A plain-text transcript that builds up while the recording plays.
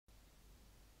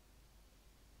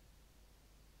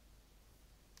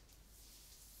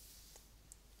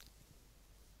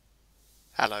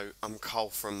Hello, I'm Carl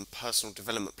from Personal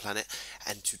Development Planet,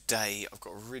 and today I've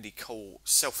got a really cool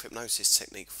self-hypnosis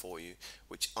technique for you,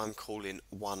 which I'm calling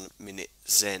 1 minute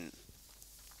Zen.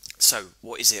 So,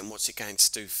 what is it and what's it going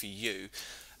to do for you?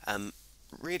 Um,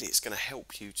 Really, it's going to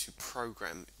help you to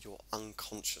program your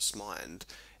unconscious mind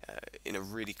in a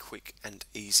really quick and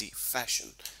easy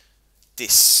fashion.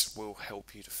 This will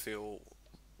help you to feel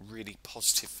really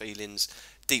positive feelings,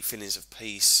 deep feelings of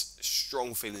peace,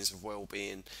 strong feelings of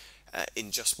well-being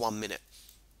in just 1 minute.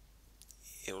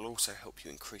 It will also help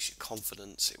you increase your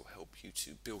confidence. It will help you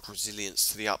to build resilience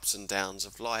to the ups and downs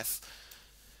of life,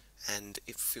 and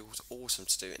it feels awesome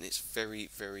to do, and it's very,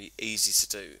 very easy to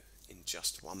do in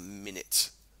just 1 minute.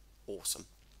 Awesome.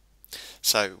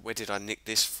 So, where did I nick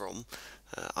this from?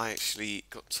 I actually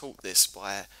got taught this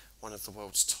by one of the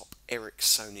world's top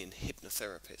Ericksonian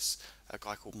hypnotherapists, a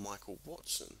guy called Michael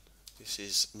Watson. This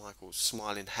is Michael's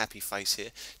smiling, happy face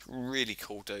here. Really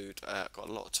cool dude. Got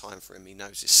a lot of time for him. He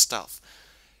knows his stuff.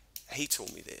 He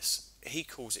taught me this. He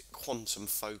calls it quantum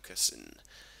focusing.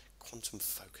 Quantum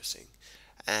focusing.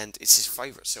 And it's his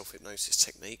favourite self-hypnosis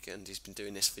technique, and he's been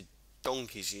doing this for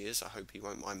donkey's years. I hope he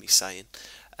won't mind me saying.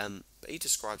 But he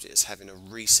describes it as having a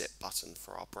reset button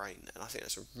for our brain, and I think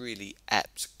that's a really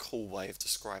apt, cool way of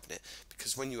describing it,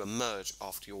 because when you emerge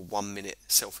after your 1 minute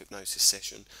self-hypnosis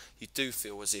session, you do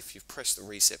feel as if you've pressed the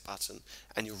reset button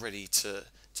and you're ready to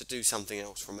do something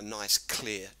else from a nice,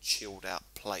 clear, chilled out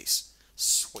place.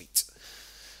 Sweet.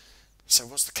 So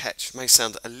what's the catch? It may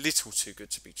sound a little too good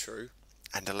to be true,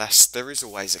 and alas, there is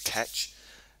always a catch.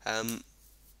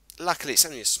 Luckily, it's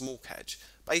only a small catch.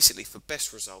 Basically, for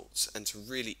best results and to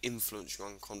really influence your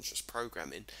unconscious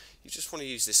programming, you just want to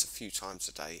use this a few times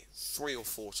a day. 3 or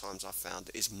 4 times I've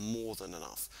found is more than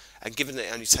enough. And given that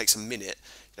it only takes a minute,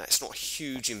 it's not a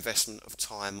huge investment of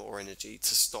time or energy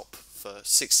to stop for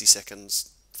 60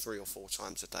 seconds 3 or 4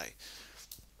 times a day.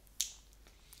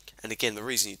 And again, the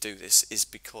reason you do this is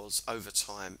because over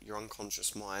time, your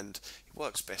unconscious mind, it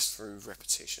works best through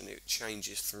repetition. It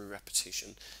changes through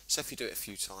repetition. So if you do it a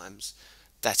few times,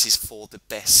 that is for the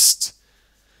best.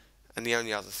 And the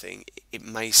only other thing, it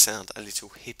may sound a little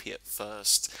hippie at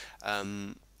first.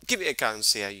 Give it a go and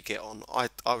see how you get on. I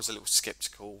was a little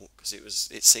skeptical because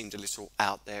it seemed a little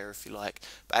out there, if you like.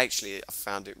 But actually, I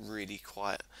found it really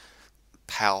quite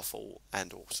powerful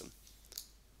and awesome.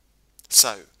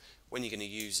 So, when you're going to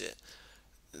use it,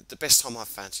 the best time I've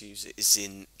found to use it is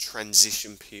in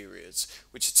transition periods,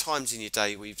 which are times in your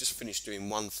day where you've just finished doing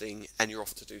one thing and you're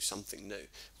off to do something new.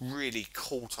 Really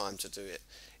cool time to do it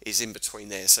is in between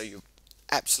there, so you're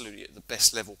absolutely at the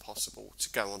best level possible to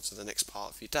go on to the next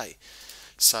part of your day.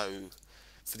 So,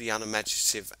 for the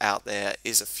unimaginative out there,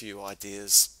 is a few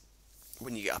ideas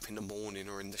when you get up in the morning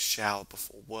or in the shower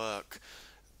before work,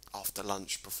 after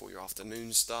lunch before your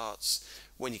afternoon starts.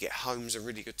 When you get home is a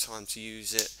really good time to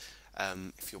use it.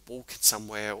 If you're walking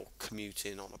somewhere or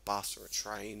commuting on a bus or a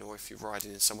train, or if you're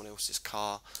riding in someone else's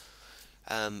car.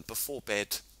 Before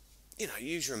bed,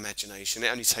 use your imagination. It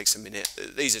only takes a minute.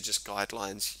 These are just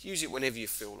guidelines. Use it whenever you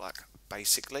feel like,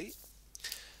 basically.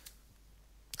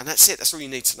 And that's it. That's all you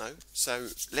need to know. So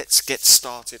let's get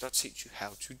started. I'll teach you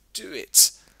how to do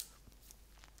it.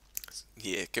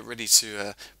 Yeah, get ready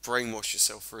to brainwash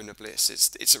yourself for inner bliss.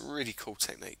 It's a really cool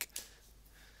technique.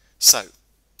 So,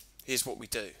 here's what we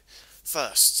do.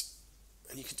 First,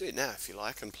 and you can do it now if you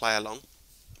like and play along.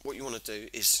 What you want to do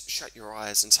is shut your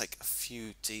eyes and take a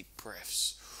few deep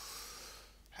breaths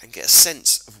and get a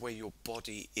sense of where your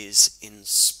body is in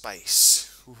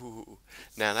space. Ooh.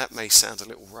 Now that may sound a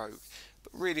little rogue,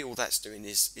 but really all that's doing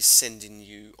is sending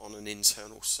you on an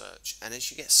internal search. And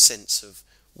as you get a sense of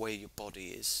where your body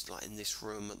is, like in this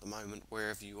room at the moment,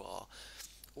 wherever you are,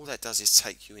 all that does is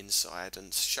take you inside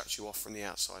and shut you off from the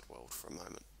outside world for a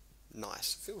moment.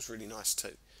 Nice. Feels really nice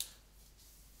too.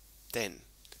 Then,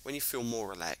 when you feel more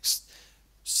relaxed,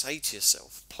 say to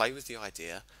yourself, play with the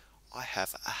idea, I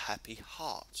have a happy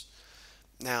heart.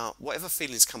 Now, whatever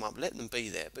feelings come up, let them be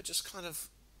there, but just kind of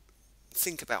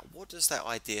think about, what does that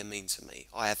idea mean to me?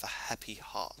 I have a happy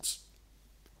heart.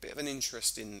 Bit of an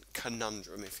interesting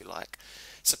conundrum, if you like.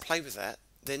 So play with that,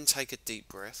 then take a deep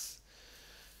breath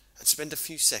and spend a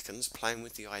few seconds playing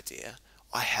with the idea,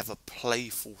 I have a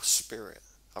playful spirit.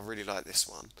 I really like this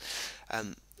one.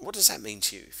 What does that mean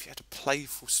to you? If you had a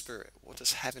playful spirit, what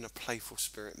does having a playful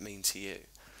spirit mean to you?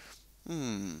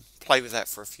 Play with that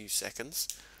for a few seconds,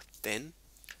 then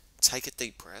take a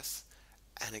deep breath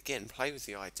and again play with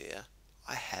the idea,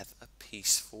 I have a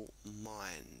peaceful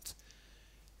mind.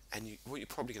 And what you're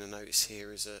probably going to notice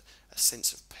here is a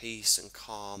sense of peace and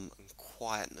calm and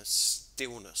quietness,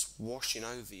 stillness washing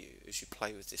over you as you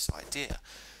play with this idea.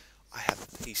 I have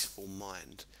a peaceful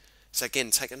mind. So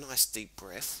again, take a nice deep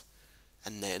breath,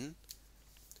 and then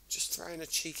just throw in a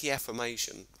cheeky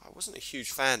affirmation. I wasn't a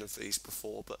huge fan of these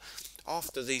before, but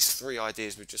after these three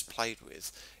ideas we've just played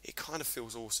with, it kind of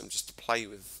feels awesome just to play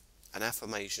with an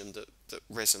affirmation that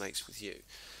resonates with you.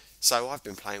 So I've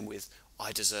been playing with,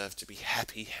 I deserve to be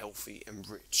happy, healthy, and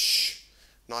rich.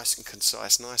 Nice and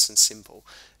concise, nice and simple.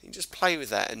 You just play with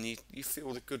that, and you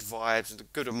feel the good vibes and the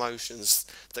good emotions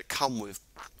that come with,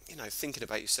 thinking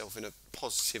about yourself in a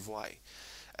positive way.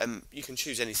 You can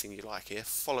choose anything you like here.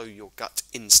 Follow your gut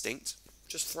instinct.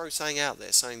 Just throw something out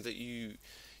there, saying that you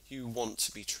want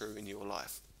to be true in your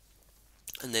life.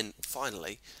 And then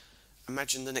finally,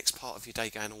 imagine the next part of your day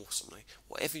going awesomely.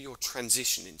 Whatever you're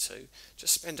transitioning to,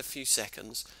 just spend a few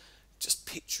seconds just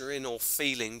picturing or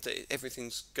feeling that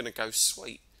everything's going to go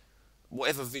sweet.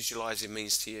 Whatever visualizing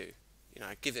means to you,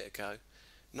 give it a go.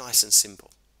 Nice and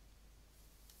simple.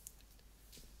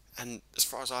 And as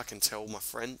far as I can tell, my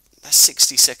friend, that's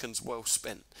 60 seconds well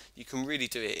spent. You can really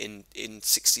do it in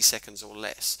 60 seconds or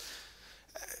less.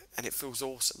 And it feels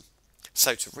awesome.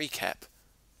 So to recap,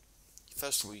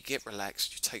 first of all, you get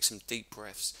relaxed, you take some deep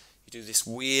breaths, you do this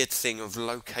weird thing of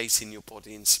locating your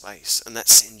body in space, and that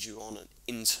sends you on an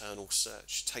internal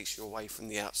search, takes you away from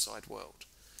the outside world.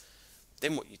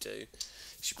 Then what you do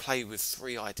is you play with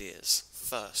three ideas.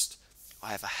 First,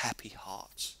 I have a happy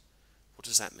heart. What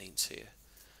does that mean to you?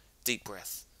 Deep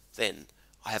breath. Then,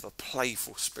 I have a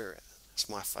playful spirit. That's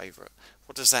my favourite.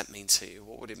 What does that mean to you?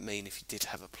 What would it mean if you did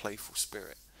have a playful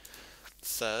spirit?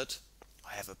 Third,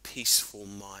 I have a peaceful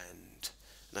mind.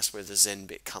 And that's where the Zen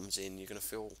bit comes in. You're going to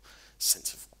feel a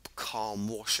sense of calm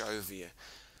wash over you.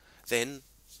 Then,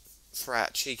 throw out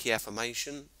a cheeky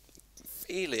affirmation.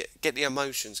 Feel it. Get the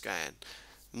emotions going.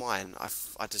 Mine,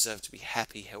 I deserve to be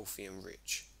happy, healthy and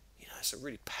rich. It's a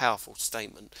really powerful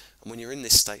statement, and when you're in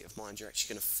this state of mind, you're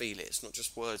actually going to feel it. It's not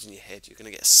just words in your head, you're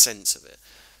going to get a sense of it,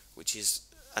 which is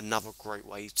another great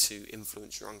way to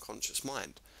influence your unconscious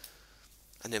mind.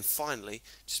 And then finally,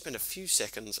 just spend a few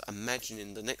seconds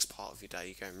imagining the next part of your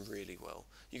day going really well.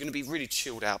 You're going to be really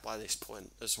chilled out by this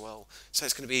point as well, so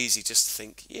it's going to be easy just to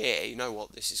think, yeah, you know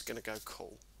what, this is going to go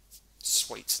cool.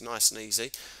 Sweet, nice and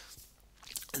easy.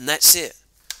 And that's it.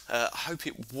 I hope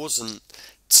it wasn't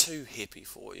too hippie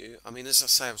for you. I mean, as I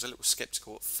say, I was a little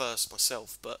skeptical at first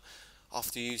myself, but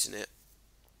after using it,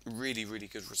 really, really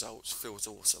good results. Feels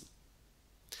awesome.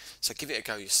 So give it a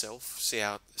go yourself. See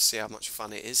how much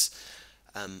fun it is.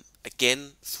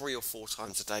 Again, 3 or 4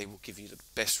 times a day will give you the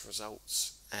best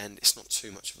results, and it's not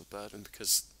too much of a burden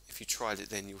because if you tried it,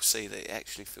 then you'll see that it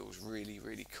actually feels really,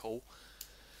 really cool.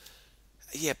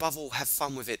 Yeah, above all, have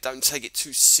fun with it. Don't take it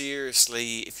too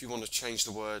seriously. If you want to change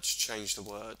the words, change the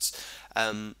words.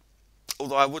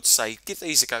 Although I would say, give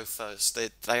these a go first.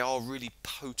 They are really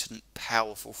potent,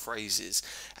 powerful phrases.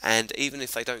 And even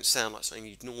if they don't sound like something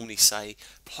you'd normally say,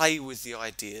 play with the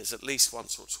ideas at least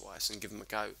once or twice and give them a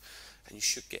go. And you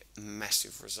should get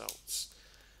massive results.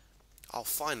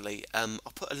 Finally, I'll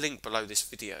put a link below this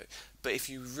video, but if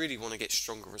you really want to get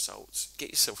stronger results, get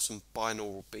yourself some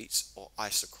binaural beats or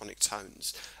isochronic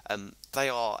tones. They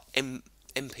are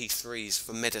MP3s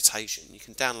for meditation. You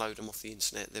can download them off the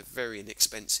internet. They're very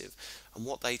inexpensive, and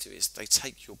what they do is they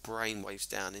take your brain waves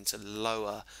down into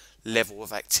lower level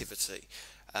of activity.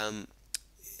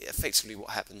 Effectively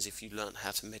what happens if you learn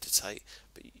how to meditate,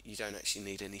 but you don't actually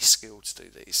need any skill to do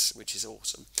these, which is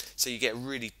awesome. So you get a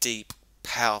really deep,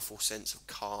 powerful sense of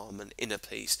calm and inner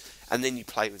peace, and then you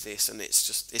play with this and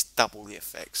it's double the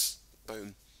effects.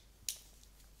 Boom.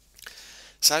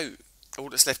 So all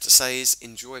that's left to say is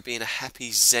enjoy being a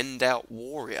happy zenned out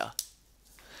warrior.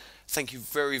 Thank you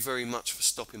very, very much for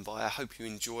stopping by. I hope you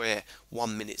enjoy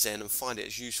 1 Minute Zen and find it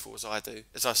as useful as I do.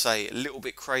 As I say, a little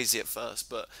bit crazy at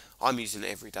first, but I'm using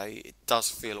it every day. It does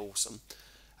feel awesome.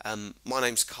 My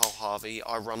name's Carl Harvey.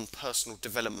 I run Personal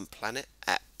Development Planet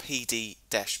at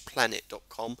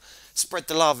pd-planet.com. Spread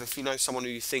the love. If you know someone who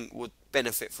you think would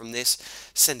benefit from this,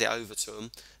 send it over to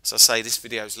them. As I say, this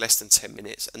video is less than 10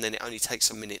 minutes and then it only takes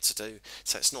a minute to do,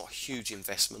 so it's not a huge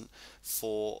investment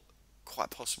for quite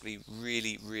possibly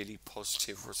really, really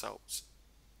positive results.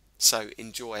 So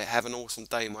enjoy. Have an awesome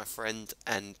day, my friend,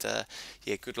 and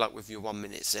yeah, good luck with your 1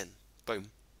 Minute Zen.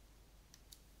 Boom.